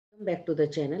Back to the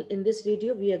channel. In this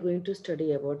video, we are going to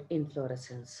study about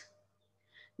inflorescence.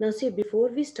 Now see, before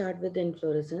we start with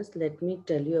inflorescence, let me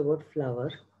tell you about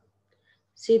flower.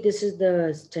 See, this is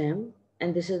the stem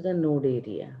and this is the node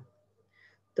area.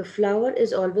 The flower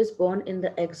is always born in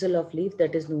the axil of leaf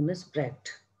that is known as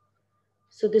bract.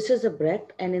 So this is a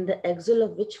bract and in the axil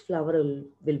of which flower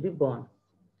will be born.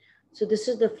 So this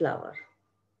is the flower.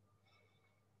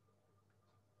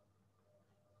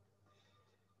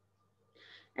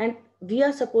 And we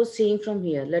are supposed seeing from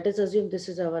here. Let us assume this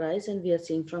is our eyes and we are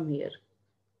seeing from here.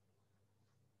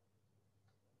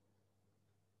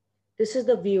 This is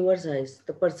the viewer's eyes,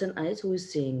 the person eyes who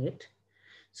is seeing it.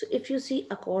 So if you see,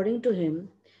 according to him,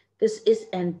 this is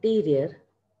anterior.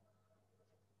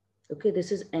 Okay,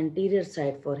 this is anterior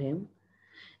side for him.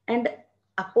 And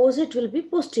opposite will be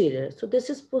posterior. So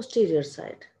this is posterior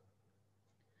side.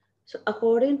 So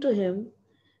according to him,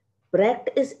 bract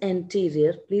is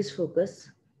anterior. Please focus.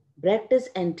 Bract is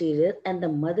anterior and the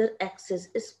mother axis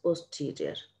is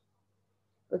posterior.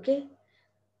 Okay.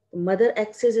 Mother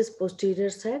axis is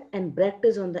posterior side and bract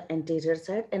is on the anterior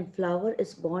side and flower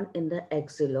is born in the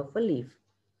axil of a leaf.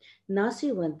 Now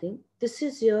see one thing, this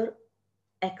is your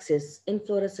axis,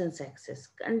 inflorescence axis.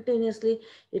 Continuously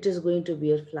it is going to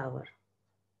be a flower.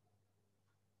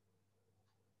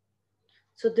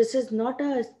 So this is not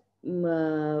a,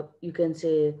 you can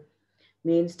say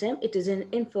main stem, it is an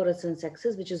inflorescence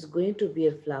axis which is going to be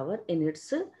a flower in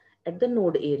its, at the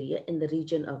node area in the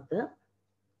region of the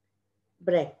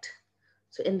bract.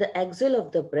 So in the axil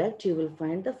of the bract, you will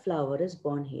find the flower is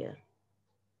born here.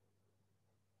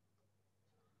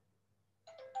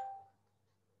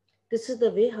 This is the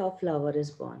way how flower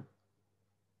is born.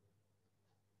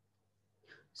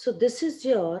 So this is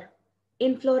your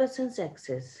inflorescence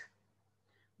axis.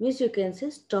 Means you can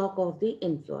say stalk of the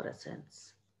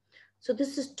inflorescence. So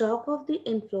this stalk of the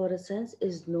inflorescence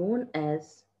is known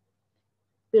as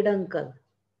peduncle.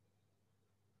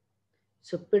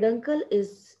 So peduncle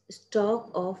is stalk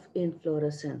of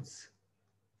inflorescence.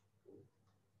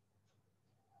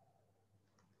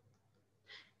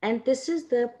 And this is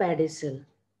the pedicel.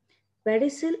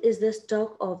 Pedicel is the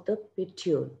stalk of the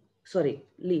petiole,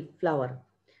 leaf, flower.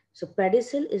 So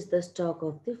pedicel is the stalk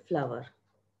of the flower.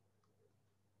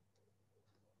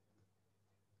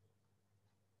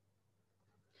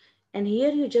 And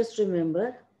here you just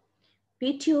remember,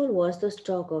 petiole was the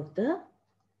stalk of the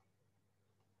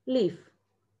leaf.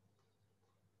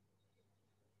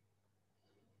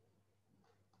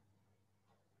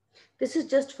 This is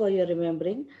just for your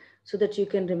remembering so that you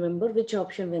can remember which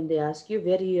option when they ask you,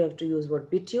 where you have to use word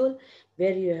petiole,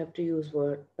 where you have to use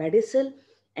word pedicel,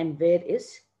 and where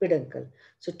is peduncle.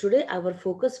 So today our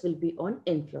focus will be on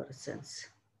inflorescence.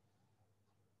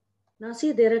 Now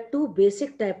see, there are two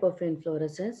basic type of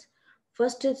inflorescence.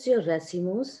 First is your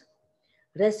racemose.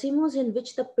 Racemose in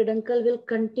which the peduncle will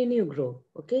continue grow,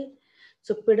 okay?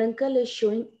 So peduncle is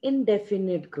showing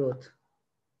indefinite growth.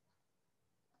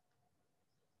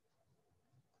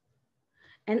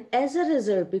 And as a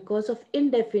result, because of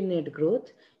indefinite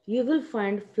growth, you will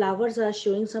find flowers are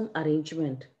showing some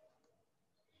arrangement.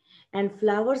 And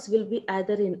flowers will be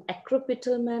either in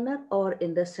acropetal manner or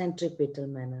in the centripetal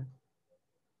manner.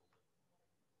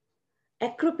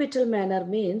 Acropetal manner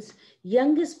means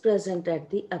young is present at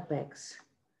the apex.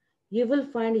 You will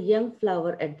find young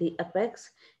flower at the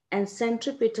apex, and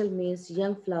centripetal means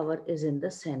young flower is in the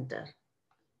center.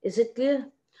 Is it clear?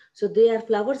 So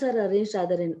flowers are arranged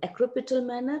either in acropetal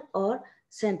manner or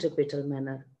centripetal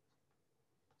manner.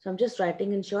 So I'm just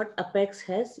writing in short, apex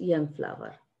has young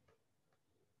flower.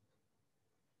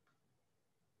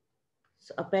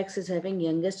 So apex is having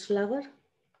youngest flower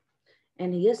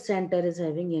and here center is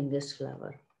having youngest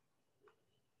flower.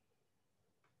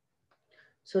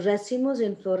 So racemose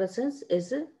inflorescence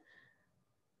is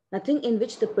nothing in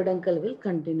which the peduncle will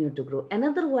continue to grow.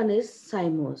 Another one is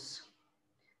cymose.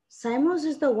 Cymose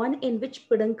is the one in which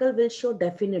peduncle will show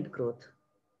definite growth.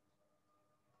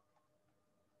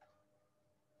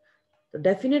 The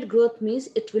definite growth means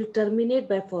it will terminate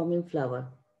by forming flower.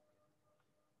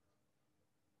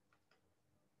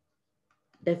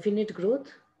 Definite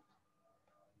growth,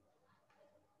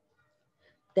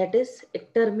 that is,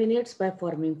 it terminates by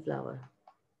forming flower.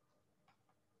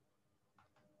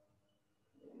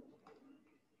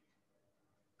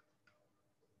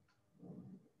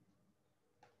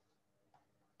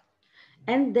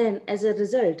 And then as a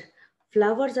result,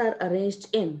 flowers are arranged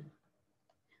in.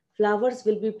 Flowers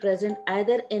will be present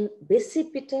either in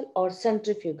basipetal or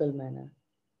centrifugal manner.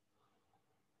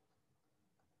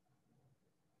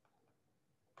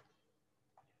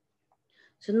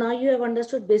 So now you have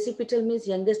understood basipetal means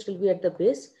youngest will be at the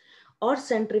base, or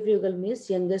centrifugal means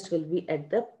youngest will be at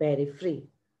the periphery.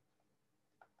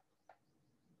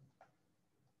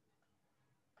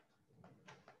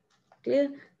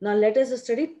 Clear? Now let us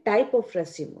study type of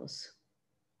racemose.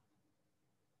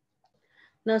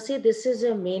 Now see, this is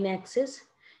your main axis,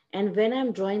 and when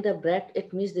I'm drawing the bract,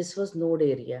 it means this was node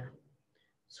area.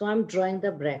 So I'm drawing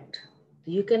the bract.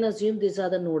 You can assume these are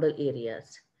the nodal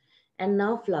areas. And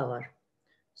now flower.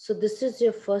 So this is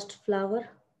your first flower,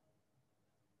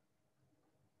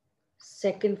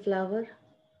 second flower,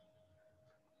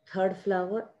 third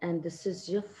flower, and this is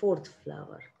your fourth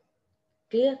flower.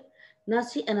 Clear? Now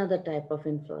see another type of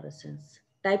inflorescence.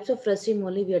 Types of raceme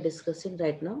only we are discussing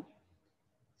right now.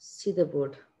 See the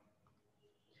board.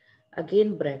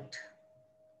 Again bract.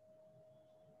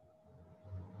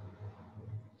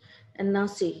 And now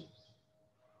see,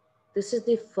 this is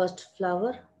the first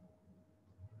flower.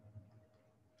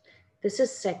 This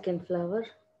is second flower,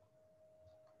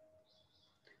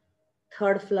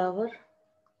 third flower,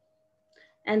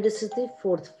 and this is the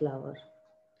fourth flower.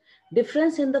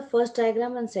 Difference in the first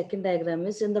diagram and second diagram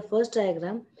is, in the first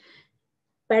diagram,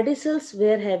 pedicels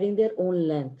were having their own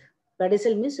length.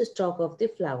 Pedicel means stalk of the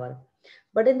flower.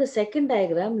 But in the second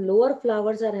diagram, lower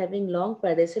flowers are having long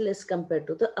pedicel as compared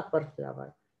to the upper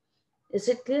flower. Is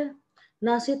it clear?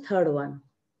 Now see third one.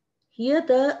 Here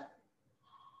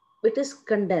it is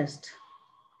condensed.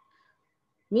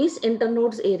 Means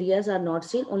internodes areas are not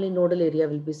seen, only nodal area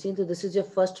will be seen. So this is your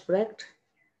first bract,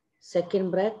 second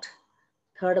bract,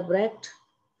 third bract,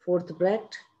 fourth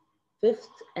bract, fifth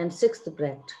and sixth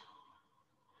bract.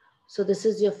 So this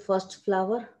is your first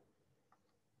flower,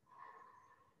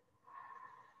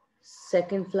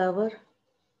 second flower,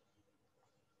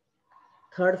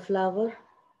 third flower,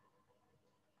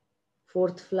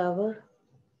 fourth flower,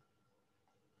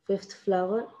 fifth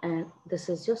flower, and this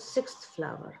is your sixth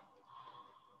flower.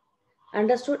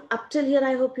 Understood? Up till here,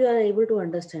 I hope you are able to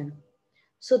understand.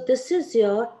 So this is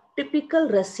your typical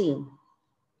raceme.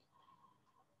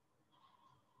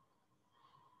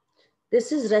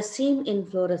 This is raceme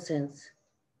inflorescence.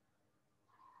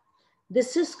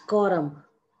 This is corymb,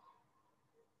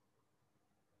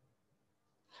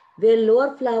 where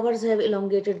lower flowers have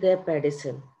elongated their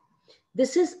pedicel.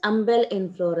 This is umbel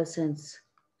inflorescence,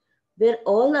 where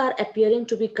all are appearing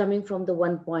to be coming from the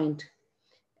one point.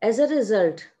 As a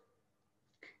result,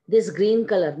 this green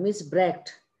color means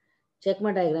bract. Check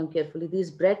my diagram carefully. These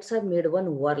bracts have made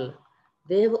one whorl.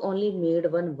 They have only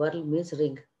made one whorl means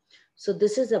ring. So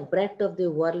this is a bract of the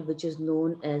whorl which is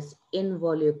known as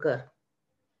involucre.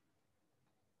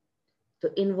 So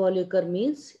involucre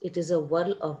means it is a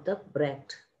whorl of the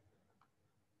bract.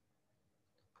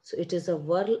 So it is a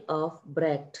whorl of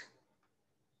bract.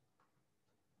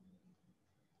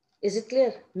 Is it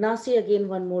clear? Now see again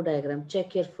one more diagram. Check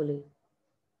carefully.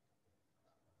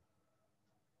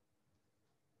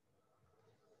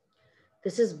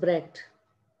 This is bract.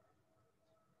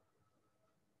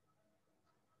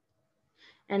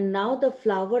 And now the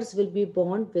flowers will be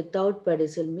born without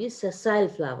pedicel, means sessile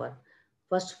flower.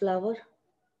 First flower,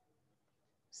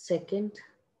 second,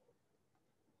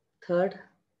 third,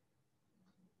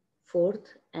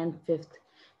 fourth, and fifth.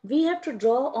 We have to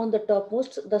draw on the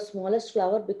topmost, the smallest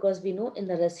flower, because we know in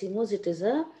the racemose it is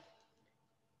a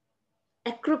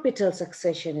acropetal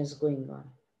succession is going on.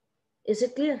 Is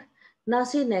it clear? Now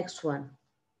see next one.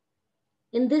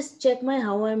 In this, check my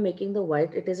how I am making the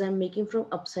white. It is I am making from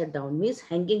upside down, means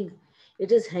hanging.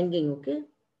 It is hanging, okay?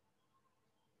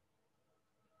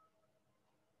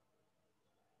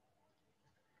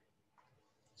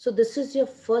 So this is your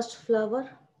first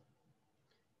flower,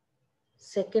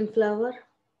 second flower,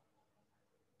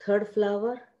 third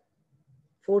flower,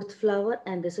 fourth flower,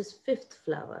 and this is fifth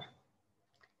flower.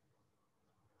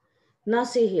 Now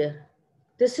see here,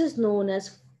 this is known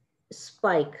as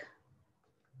spike.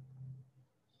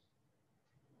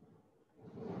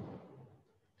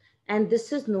 And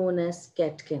this is known as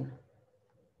catkin.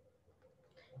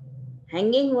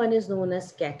 Hanging one is known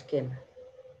as catkin.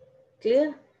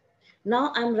 Clear?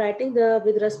 Now I'm writing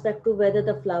with respect to whether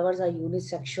the flowers are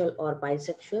unisexual or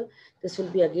bisexual. This will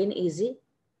be again easy.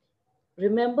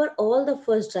 Remember all the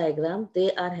first diagram,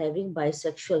 they are having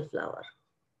bisexual flower.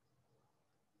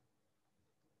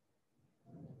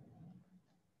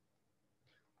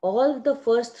 All the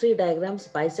first three diagrams,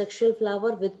 bisexual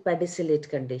flower with pedicellate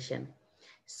condition.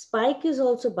 Spike is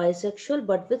also bisexual,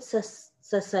 but with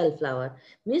sessile flower,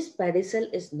 means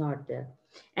pedicel is not there.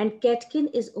 And catkin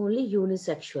is only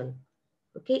unisexual.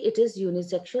 Okay, it is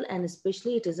unisexual, and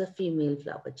especially it is a female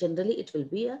flower. Generally, it will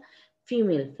be a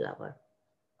female flower.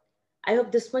 I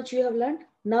hope this much you have learned.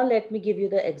 Now let me give you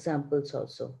the examples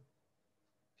also.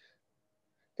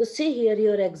 So see here,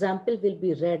 your example will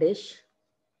be reddish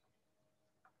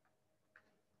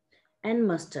and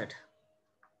mustard.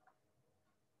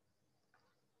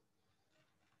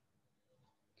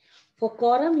 For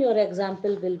corum, your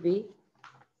example will be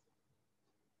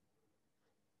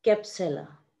capsella.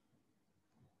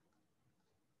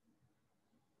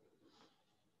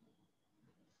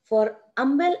 For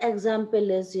umbel, example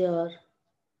is your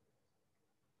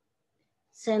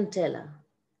centella.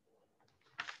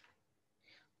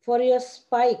 For your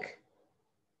spike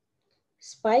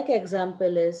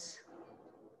example is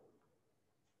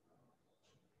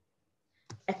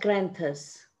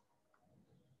acranthus.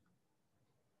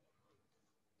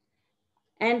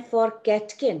 And for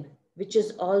catkin, which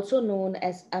is also known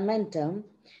as amentum,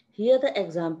 here the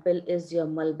example is your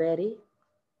mulberry,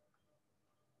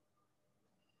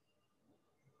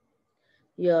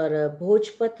 your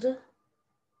bhojpatra,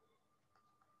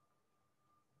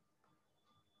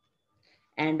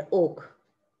 and oak.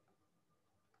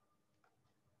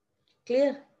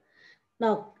 Clear?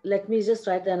 Now, let me just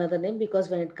write another name, because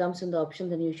when it comes in the option,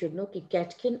 then you should know that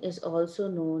catkin is also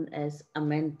known as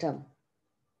amentum.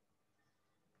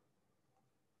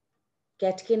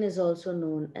 Catkin is also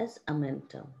known as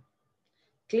amentum.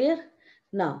 Clear?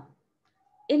 Now,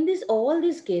 in all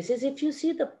these cases, if you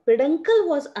see, the peduncle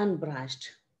was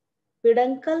unbranched.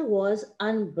 Peduncle was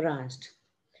unbranched.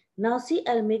 Now see,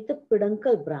 I'll make the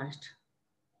peduncle branched.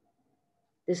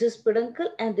 This is peduncle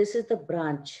and this is the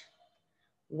branch.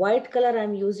 White color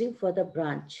I'm using for the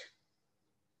branch.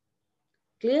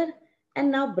 Clear?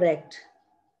 And now bract.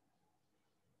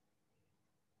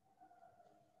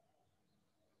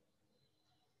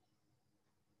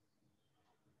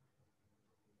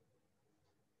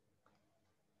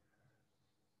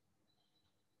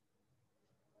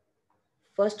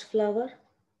 First flower,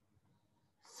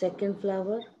 second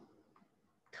flower,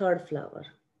 third flower.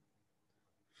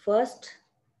 First,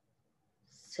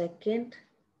 second,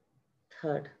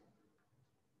 third.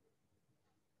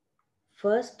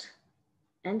 First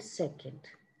and second.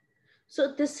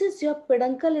 So this is your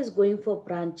peduncle is going for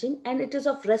branching, and it is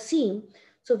of raceme.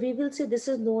 So we will say this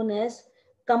is known as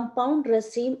compound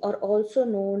raceme, or also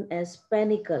known as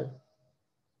panicle.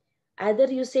 Either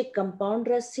you say compound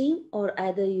raceme or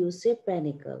either you say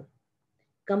panicle.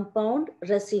 Compound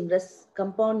raceme.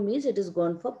 Compound means it is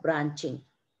gone for branching.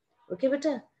 Okay,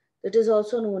 beta? It is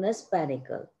also known as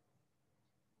panicle.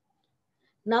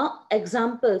 Now,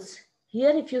 examples.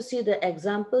 Here, if you see the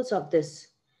examples of this,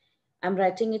 I'm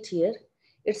writing it here.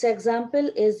 Its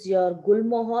example is your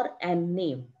gulmohar and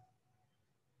neem.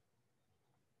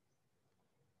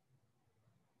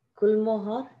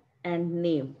 Gulmohar and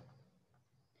neem.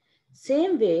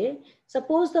 Same way,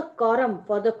 suppose the corum,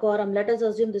 for the corum, let us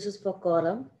assume this is for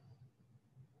corum.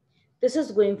 This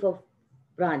is going for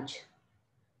branch.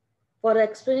 For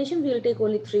explanation, we will take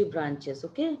only 3 branches,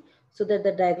 okay? So that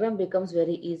the diagram becomes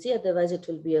very easy. Otherwise, it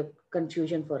will be a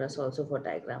confusion for us also for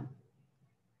diagram.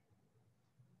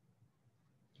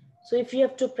 So if you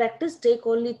have to practice, take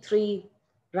only 3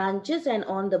 branches, and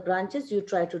on the branches, you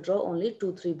try to draw only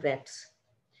 2-3 bracts.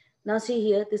 Now see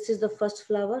here, this is the first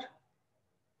flower,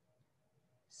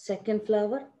 second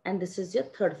flower, and this is your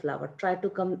third flower. Try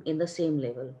to come in the same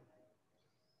level.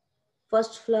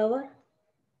 First flower,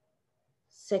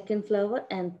 second flower,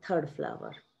 and third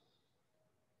flower.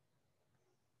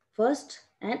 First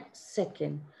and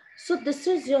second. So this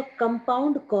is your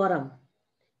compound corum.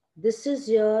 This is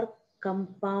your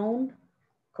compound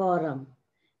corum.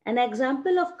 An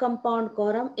example of compound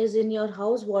corum is in your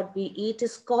house, what we eat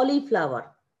is cauliflower.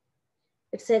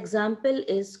 Its example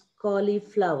is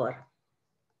cauliflower.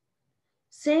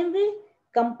 Same way,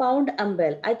 compound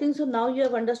umbel. I think so now you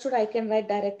have understood. I can write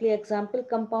directly example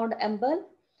compound umbel.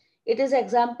 It is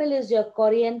example is your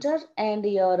coriander and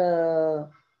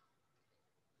your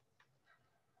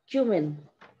cumin.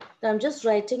 So I'm just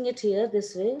writing it here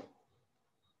this way.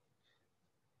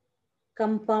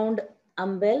 Compound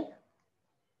umbel.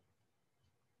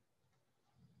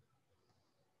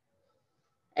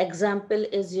 Example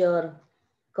is your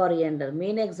coriander.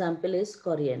 Main example is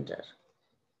coriander.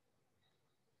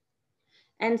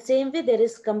 And same way there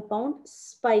is compound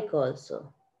spike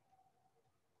also.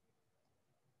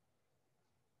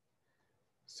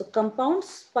 So compound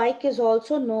spike is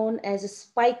also known as a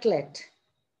spikelet.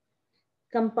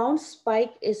 Compound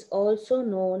spike is also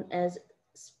known as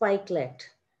spikelet.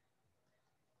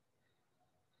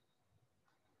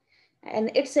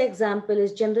 And its example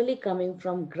is generally coming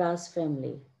from grass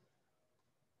family.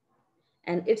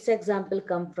 And its example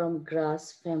come from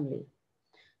grass family.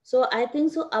 So I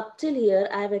think so up till here,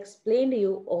 I have explained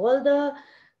you all the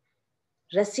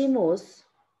racemos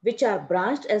which are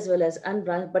branched as well as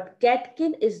unbranched, but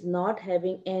catkin is not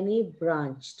having any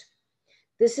branched.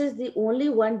 This is the only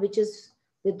one which is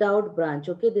without branch.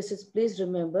 Okay, this is, please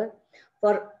remember,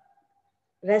 for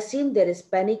raceme there is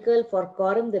panicle, for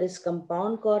corym there is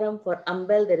compound corym, for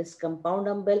umbel there is compound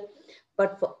umbel,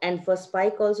 but for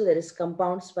spike also there is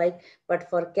compound spike, but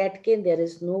for catkin there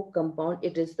is no compound.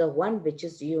 It is the one which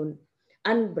is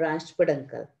unbranched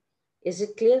peduncle. Is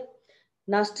it clear?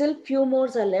 Now still few more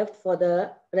are left for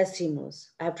the racemose.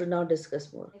 I have to now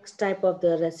discuss more. Next type of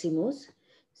the racemose.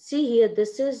 See here,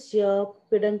 this is your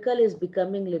peduncle is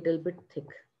becoming little bit thick.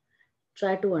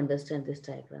 Try to understand this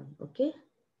diagram, okay?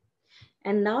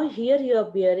 And now here you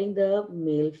are bearing the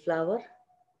male flower.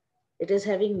 It is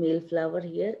having male flower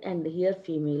here and here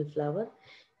female flower.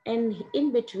 And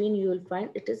in between you will find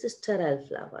it is a sterile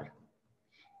flower.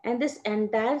 And this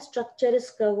entire structure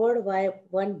is covered by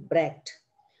one bract.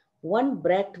 One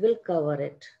bract will cover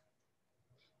it.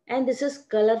 And this is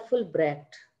colorful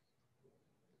bract.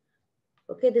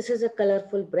 Okay, this is a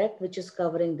colorful bract which is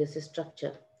covering this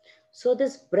structure. So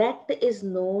this bract is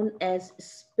known as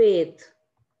spathe.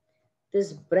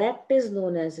 This bract is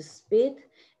known as spathe,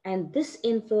 and this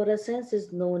inflorescence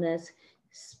is known as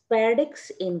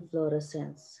spadix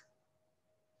inflorescence.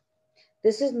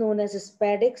 This is known as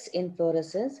spadix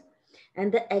inflorescence,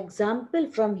 and the example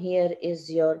from here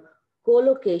is your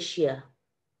colocasia.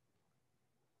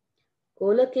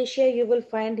 Colocasia you will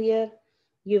find here.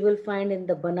 You will find in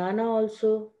the banana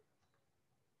also.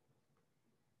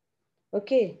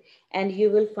 Okay, and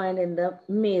you will find in the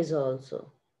maize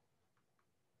also.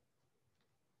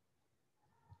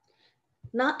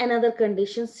 Now another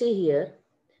condition, see here,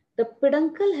 the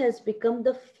peduncle has become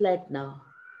the flat now.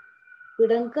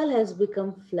 Peduncle has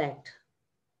become flat.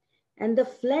 And the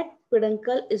flat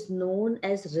peduncle is known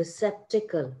as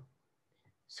receptacle.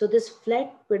 So this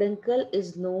flat peduncle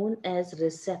is known as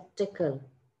receptacle.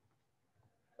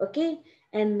 Okay,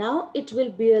 and now it will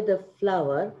bear the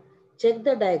flower. Check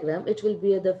the diagram, it will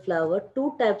bear the flower,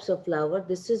 two types of flower.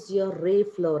 This is your ray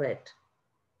floret.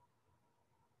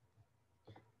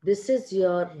 This is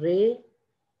your ray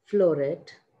floret.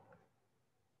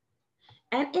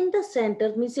 And in the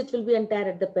center, means it will be entire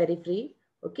at the periphery.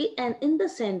 Okay, and in the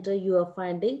center you are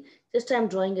finding, just I'm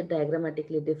drawing a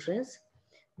diagrammatically difference.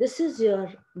 This is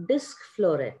your disc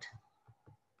floret.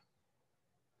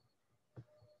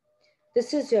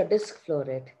 This is your disc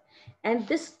floret. And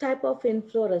this type of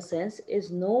inflorescence is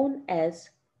known as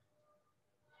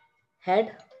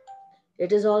head.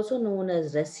 It is also known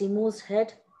as racemose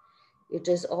head. It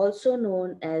is also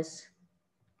known as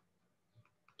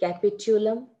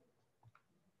capitulum.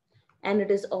 And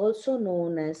it is also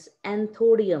known as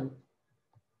anthodium.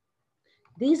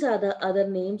 These are the other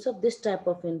names of this type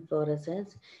of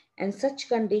inflorescence, and such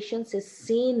conditions is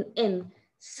seen in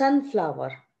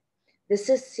sunflower. This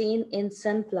is seen in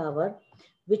sunflower,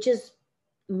 which is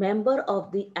member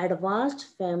of the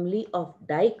advanced family of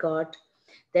dicot.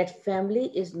 That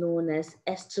family is known as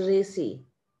Asteraceae.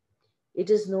 It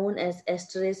is known as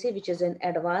Asteraceae, which is an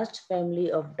advanced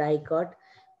family of dicot,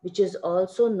 which is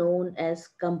also known as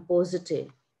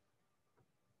Compositae.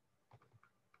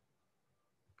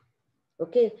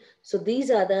 Okay, so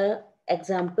these are the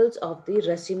examples of the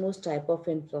racemose type of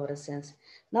inflorescence.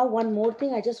 Now, one more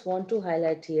thing I just want to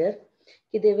highlight here,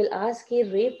 they will ask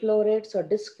ray florets or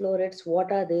disc florets,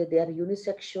 what are they? They are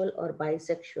unisexual or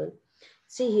bisexual.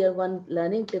 See here, one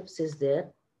learning tips is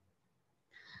there.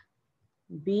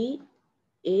 B-A-D,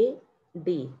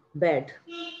 bed.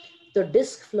 So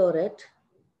disc floret,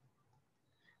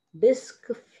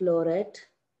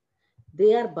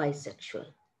 they are bisexual.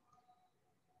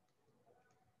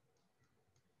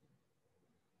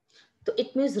 So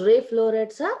it means ray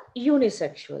florets are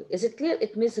unisexual. Is it clear?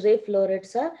 It means ray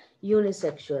florets are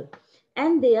unisexual.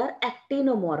 And they are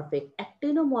actinomorphic.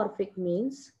 Actinomorphic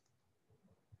means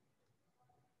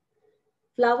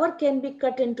flower can be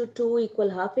cut into two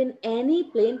equal half in any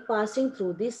plane passing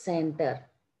through the center.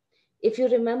 If you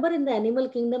remember in the animal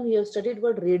kingdom, you have studied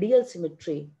about radial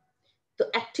symmetry. So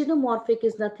actinomorphic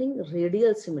is nothing,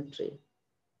 radial symmetry.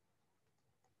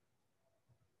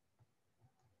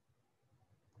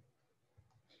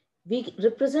 We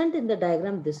represent in the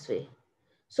diagram this way.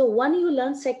 So one you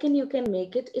learn, second you can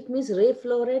make it. It means ray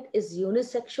floret is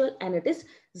unisexual and it is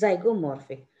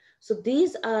zygomorphic. So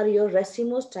these are your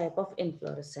racemose type of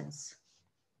inflorescence.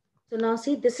 So now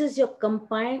see, this is your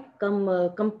complete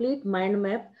mind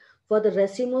map for the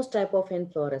racemose type of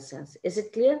inflorescence. Is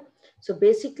it clear? So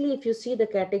basically, if you see the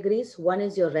categories, one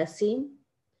is your raceme,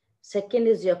 second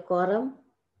is your corym,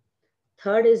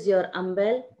 third is your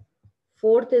umbel,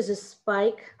 fourth is a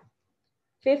spike,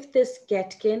 fifth is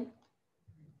catkin,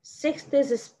 Sixth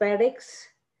is spadix,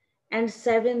 and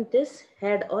seventh is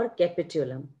head or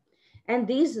capitulum. And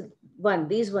these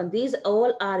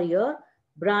all are your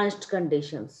branched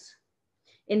conditions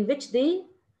in which the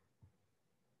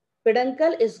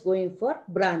peduncle is going for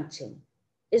branching.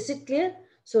 Is it clear?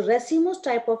 So racemose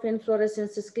type of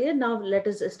inflorescence is clear. Now let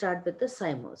us start with the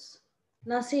cymose.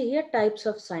 Now see here types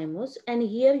of cymose, and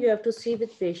here you have to see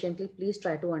with patiently. Please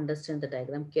try to understand the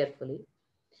diagram carefully.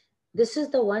 This is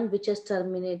the one which has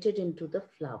terminated into the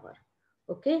flower.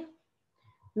 Okay.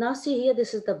 Now see here,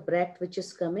 this is the bract which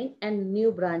is coming and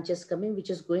new branch is coming, which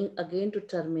is going again to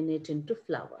terminate into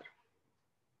flower.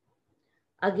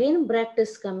 Again bract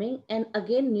is coming and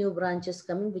again new branch is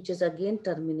coming, which is again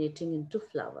terminating into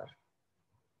flower.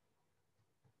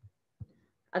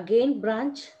 Again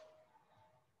branch,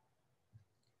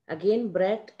 again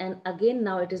bract, and again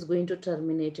now it is going to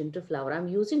terminate into flower. I'm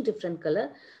using different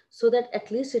color so that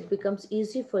at least it becomes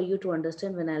easy for you to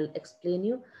understand when I'll explain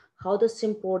you how the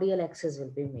sympodial axis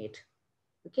will be made.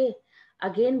 Okay,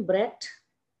 again bract,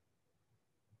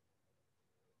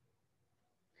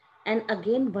 and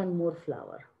again one more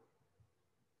flower.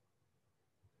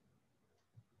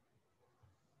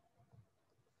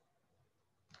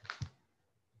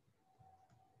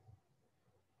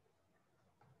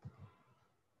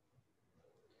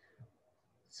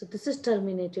 So this is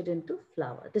terminated into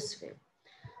flower this way.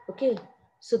 Okay,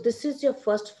 so this is your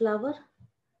first flower,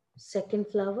 second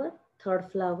flower,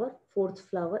 third flower, fourth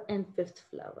flower, and fifth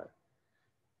flower.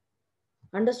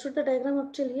 Understood the diagram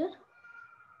up till here?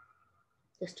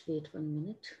 Just wait 1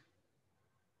 minute.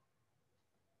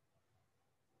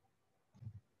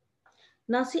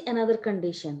 Now see another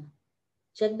condition.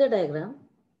 Check the diagram.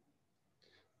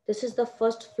 This is the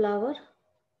first flower,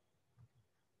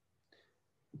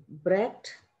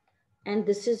 bract, and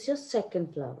this is your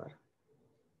second flower.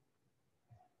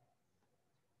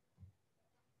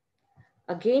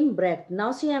 Again bract.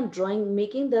 Now see I'm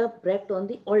making the bract on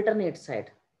the alternate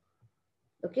side.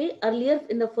 Okay, earlier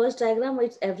in the first diagram,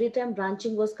 it's every time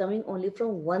branching was coming only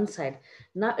from one side.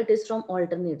 Now it is from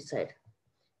alternate side.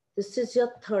 This is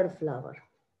your third flower.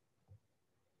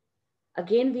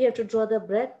 Again, we have to draw the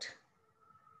bract.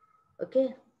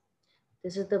 Okay,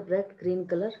 this is the bract, green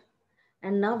color.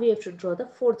 And now we have to draw the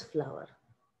fourth flower.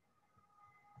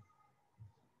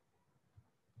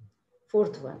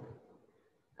 Fourth one.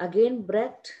 Again,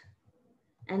 bract.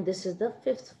 And this is the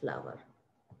fifth flower.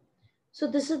 So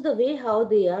this is the way how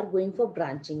they are going for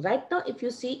branching. Right now, if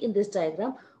you see in this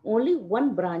diagram, only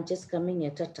one branch is coming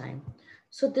at a time.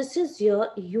 So this is your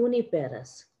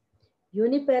uniparous.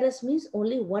 Uniparous means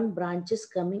only one branch is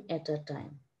coming at a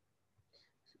time.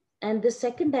 And the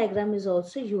second diagram is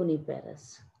also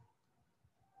uniparous.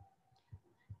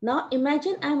 Now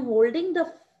imagine I'm holding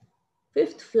the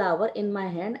fifth flower in my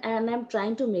hand and I'm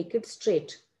trying to make it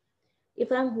straight.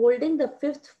 If I'm holding the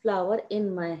fifth flower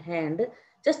in my hand,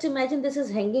 just imagine this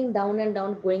is hanging down and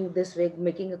down, going this way,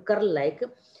 making a curl like,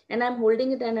 and I'm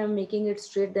holding it and I'm making it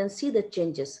straight, then see the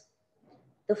changes.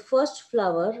 The first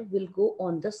flower will go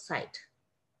on the side.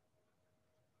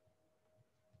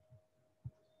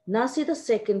 Now see the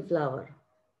second flower.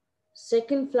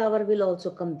 Second flower will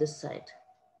also come this side.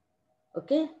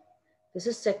 Okay, this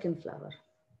is second flower.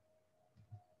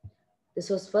 This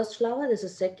was first flower, this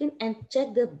is second, and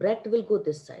check the bract will go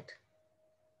this side.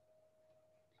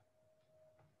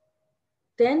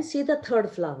 Then see the third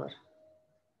flower.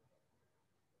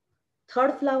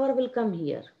 Third flower will come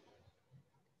here.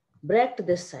 Bract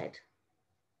this side.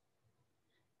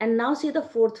 And now see the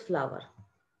fourth flower.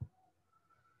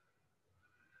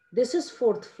 This is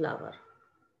fourth flower.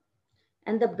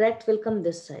 And the bract will come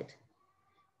this side.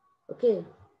 Okay,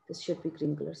 this should be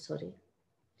green color, sorry.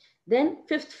 Then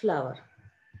fifth flower.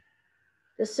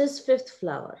 This is fifth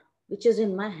flower, which is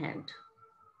in my hand.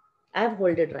 I have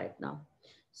hold it right now.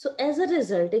 So as a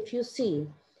result, if you see,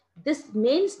 this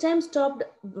main stem stopped,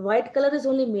 white color is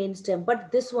only main stem,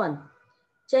 but this one,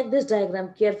 check this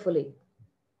diagram carefully.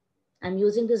 I'm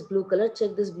using this blue color,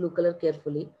 check this blue color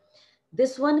carefully.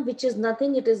 This one, which is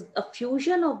nothing, it is a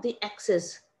fusion of the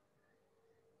axis.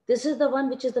 This is the one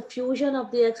which is the fusion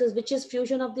of the axis. Which is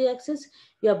fusion of the axis?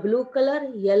 Your blue color,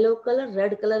 yellow color,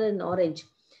 red color, and orange.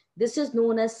 This is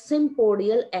known as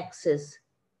sympodial axis.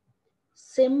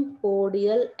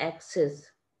 Sympodial axis.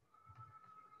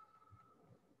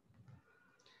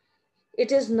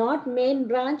 It is not main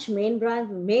branch,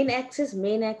 main axis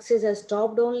has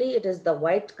stopped only. It is the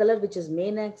white color which is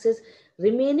main axis,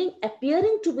 remaining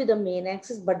appearing to be the main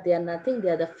axis, but they are nothing. They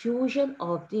are the fusion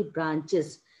of the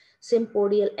branches.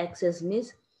 Sympodial axis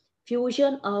means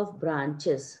fusion of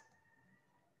branches.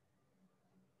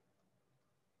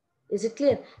 Is it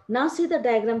clear? Now see the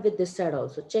diagram with this side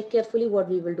also. Check carefully what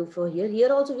we will do for here.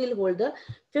 Here also we'll hold the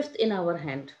fifth in our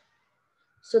hand.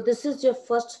 So this is your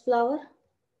first flower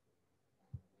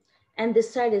and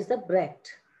this side is the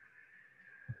bract.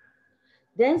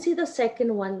 Then see the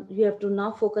second one. You have to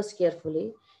now focus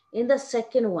carefully. In the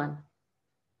second one,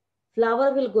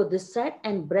 flower will go this side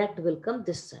and bract will come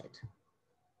this side.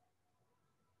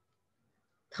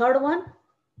 Third one,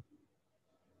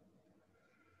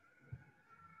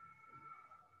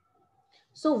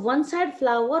 so one side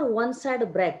flower, one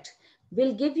side bract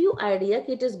will give you idea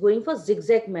it is going for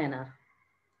zigzag manner.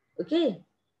 Okay,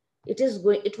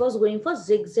 it was going for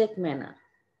zigzag manner.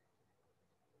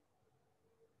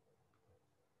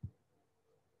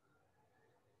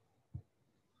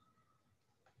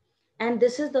 And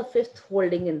this is the fifth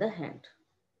holding in the hand.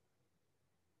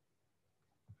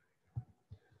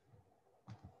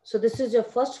 So this is your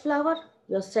first flower,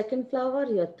 your second flower,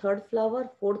 your third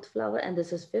flower, fourth flower, and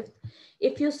this is fifth.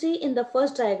 If you see in the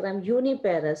first diagram,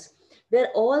 uniparous, where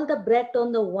all the bract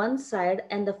on the one side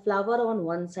and the flower on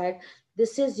one side,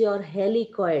 this is your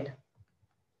helicoid.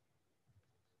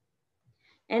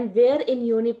 And where in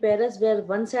uniparous, where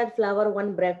one side flower,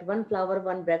 one bract, one flower,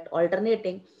 one bract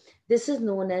alternating, this is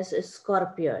known as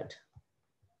scorpioid.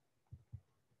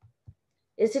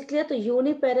 Is it clear? The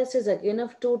uniparous is again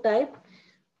of two types.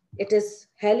 It is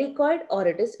helicoid or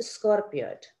it is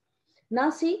scorpioid. Now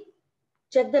see,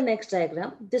 check the next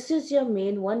diagram. This is your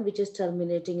main one which is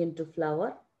terminating into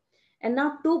flower. And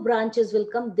now two branches will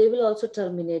come. They will also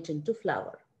terminate into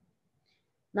flower.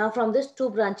 Now from this two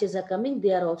branches are coming.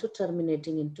 They are also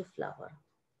terminating into flower.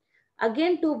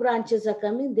 Again two branches are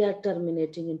coming. They are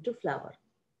terminating into flower.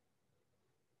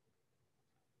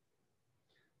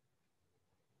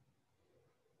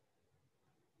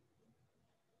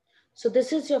 So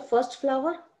this is your first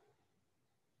flower.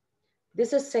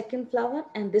 This is second flower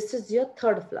and this is your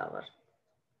third flower.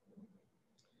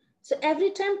 So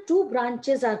every time two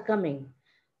branches are coming,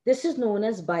 this is known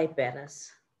as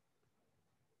biparous.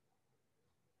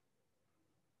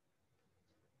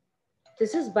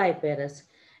 This is biparous.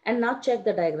 And now check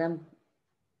the diagram.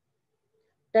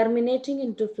 Terminating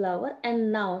into flower,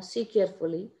 and now see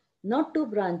carefully, not two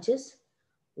branches,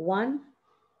 1,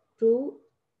 2,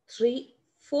 3,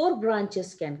 4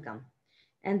 branches can come.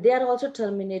 And they are also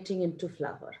terminating into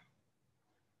flower.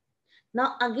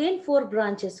 Now again 4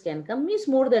 branches can come, means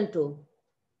more than 2.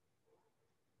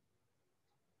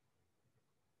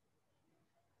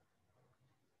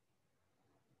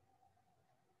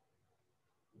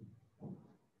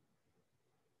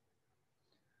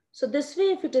 So this way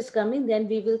if it is coming, then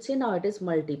we will see now it is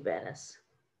multiparous.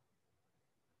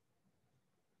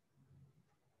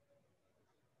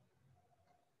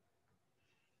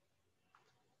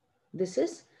 This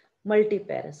is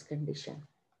multiparous condition.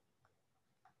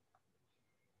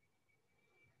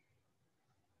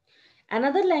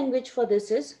 Another language for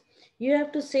this is, you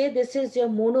have to say this is your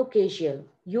monocasional.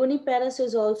 Uniparous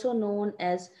is also known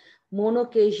as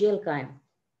monocasional kind.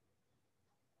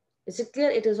 Is it clear?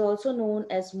 It is also known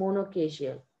as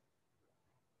monocasional.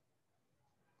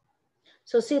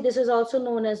 So see, this is also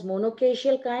known as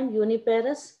monocasional chyme,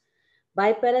 uniparous.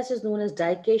 Biparous is known as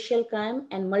dicasional chyme,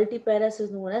 and multiparous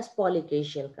is known as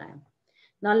polycasional chyme.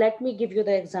 Now let me give you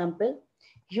the example.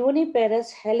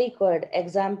 Uniparous helicoid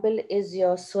example is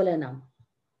your solanum.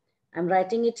 I'm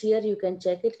writing it here, you can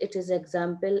check it. It is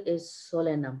example is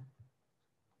solanum.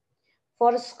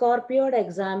 For scorpioid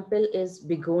example is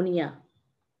begonia.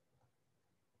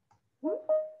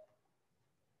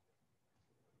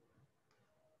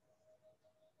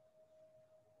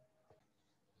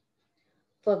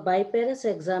 For biparous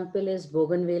example is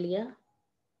bougainvillea.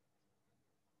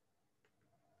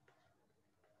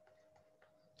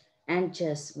 And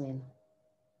jasmine.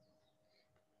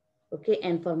 Okay,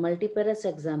 and for multiparous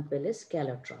example is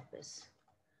calotropis.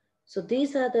 So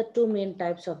these are the two main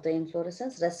types of the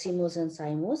inflorescence, racemose and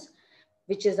cymose,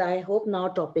 which is, I hope now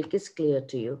topic is clear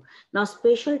to you. Now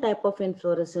special type of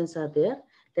inflorescence are there.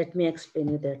 Let me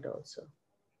explain you that also.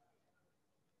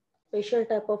 Special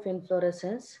type of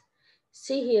inflorescence.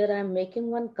 See here, I'm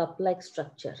making one cup-like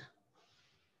structure.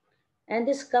 And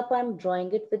this cup, I'm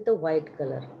drawing it with the white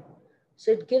color.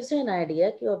 So it gives you an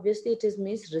idea, obviously it is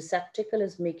means receptacle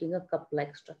is making a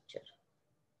cup-like structure.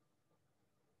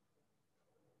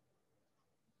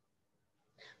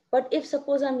 But if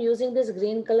suppose I'm using this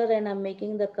green color and I'm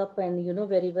making the cup, and you know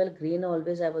very well green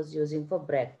always I was using for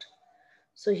bract.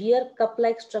 So here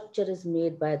cup-like structure is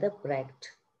made by the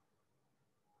bract.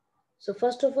 So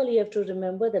first of all, you have to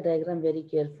remember the diagram very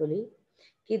carefully.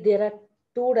 There are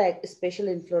two special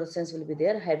inflorescence will be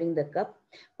there having the cup,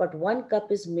 but one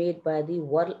cup is made by the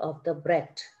whorl of the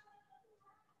bract.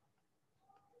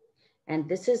 And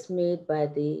this is made by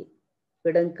the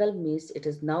peduncle, means it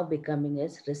is now becoming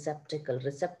as receptacle.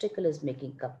 Receptacle is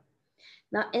making cup.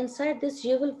 Now inside this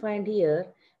you will find here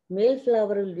male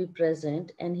flower will be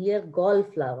present, and here gall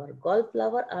flower. Gall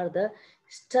flower are the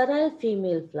sterile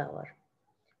female flower.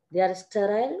 They are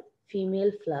sterile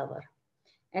female flower,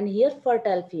 and here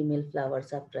fertile female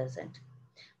flowers are present.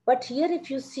 But here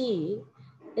if you see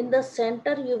in the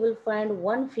center you will find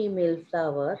one female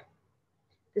flower.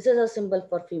 This is a symbol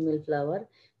for female flower,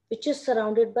 which is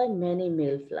surrounded by many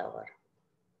male flower.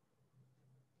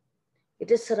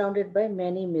 It is surrounded by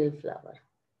many male flower.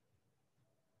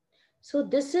 So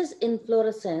this is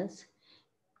inflorescence.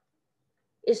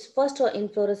 Is first or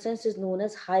inflorescence is known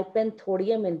as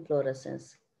hypanthodium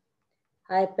inflorescence.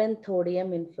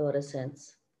 Hypanthodium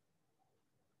inflorescence.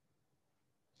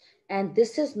 And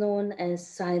this is known as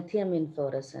cythium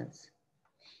inflorescence.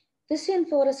 This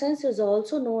inflorescence is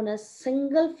also known as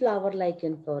single flower-like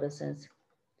inflorescence.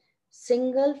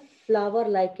 Single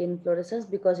flower-like inflorescence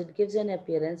because it gives an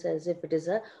appearance as if it is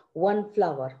a one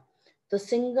flower. The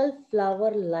single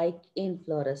flower-like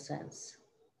inflorescence.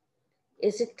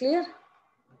 Is it clear?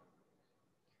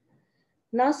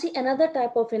 Now see another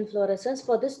type of inflorescence.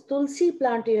 For this tulsi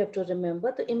plant you have to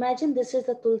remember. So imagine this is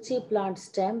the tulsi plant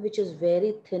stem, which is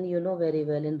very thin, you know very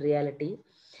well in reality.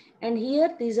 And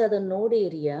here these are the node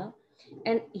area,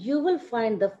 and you will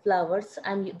find the flowers.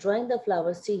 I'm drawing the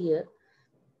flowers, see here.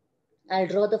 I'll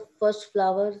draw the first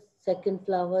flower, second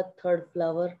flower, third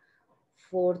flower,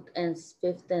 fourth and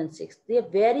fifth and sixth. They are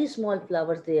very small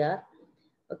flowers they are.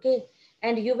 Okay,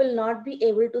 and you will not be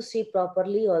able to see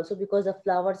properly also because the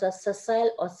flowers are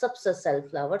sessile or subsessile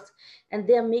flowers, and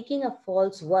they are making a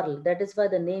false whorl. That is why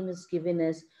the name is given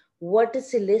as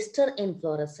verticillaster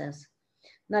inflorescence.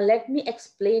 Now let me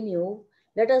explain you.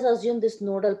 Let us assume this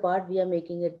nodal part, we are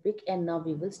making it big, and now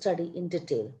we will study in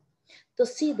detail. So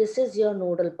see, this is your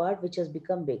nodal part which has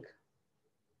become big.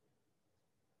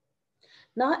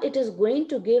 Now it is going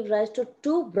to give rise to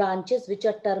two branches which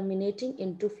are terminating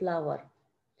into flower.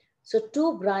 So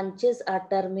two branches are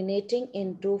terminating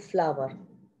into flower.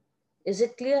 Is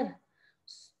it clear?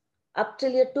 Up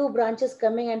till your two branches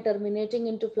coming and terminating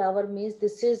into flower means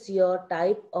this is your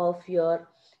type of your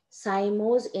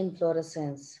cymose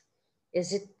inflorescence.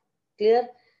 Is it clear?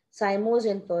 Cymose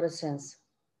inflorescence.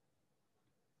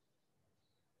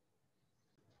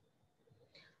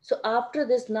 So after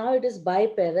this, now it is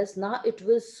biparous. Now it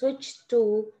will switch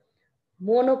to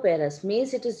monoparous,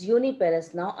 means it is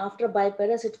uniparous. Now after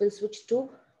biparous, it will switch to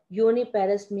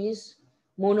uniparous, means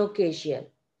monocaseal.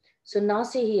 So now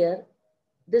see here,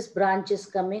 this branch is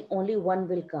coming, only one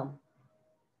will come.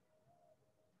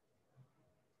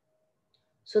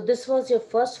 So this was your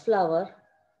first flower,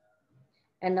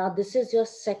 and now this is your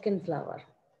second flower.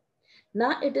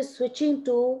 Now it is switching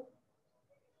to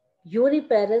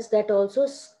uniparous, that also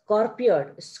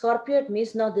scorpioid. Scorpioid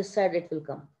means now this side it will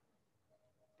come.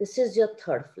 This is your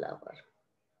third flower.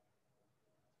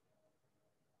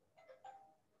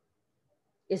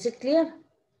 Is it clear?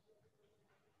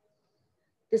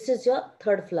 This is your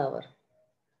third flower.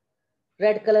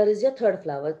 Red color is your third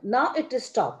flower. Now it is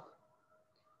stopped.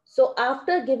 So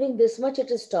after giving this much,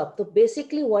 it is stopped. So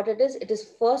basically what it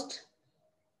is first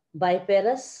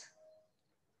biparous.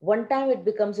 One time it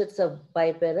becomes it's a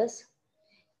biparous,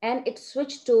 and it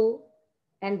switched to,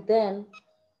 and then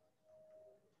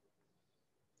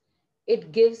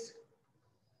it gives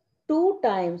two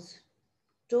times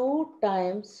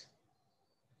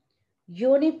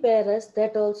uniparous,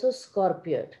 that also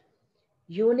scorpioid.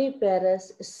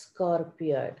 Uniparous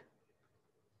scorpioid.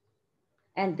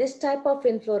 And this type of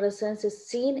inflorescence is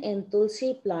seen in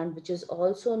tulsi plant, which is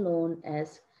also known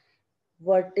as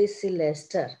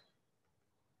verticillaster.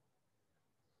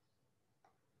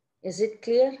 Is it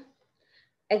clear?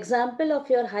 Example of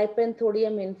your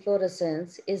hypanthodium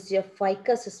inflorescence is your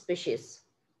ficus species.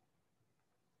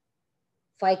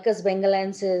 Ficus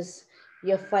bengalensis,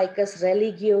 your ficus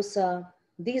religiosa.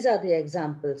 These are the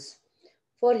examples.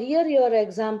 For here, your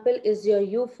example is your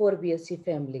Euphorbiaceae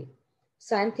family.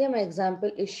 Xanthium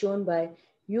example is shown by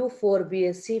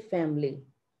Euphorbiaceae family.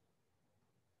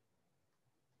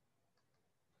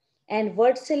 And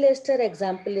verticillaster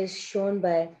example is shown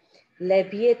by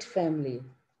Labiate family.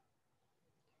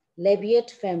 Labiate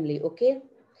family, okay?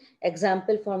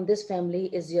 Example from this family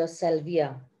is your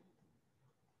Salvia.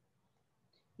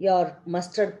 Your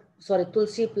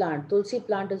tulsi plant. Tulsi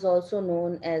plant is also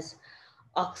known as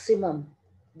oxymum.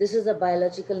 This is the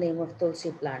biological name of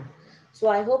tulsi plant. So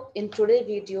I hope in today's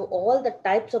video, all the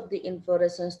types of the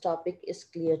inflorescence topic is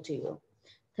clear to you.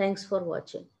 Thanks for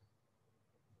watching.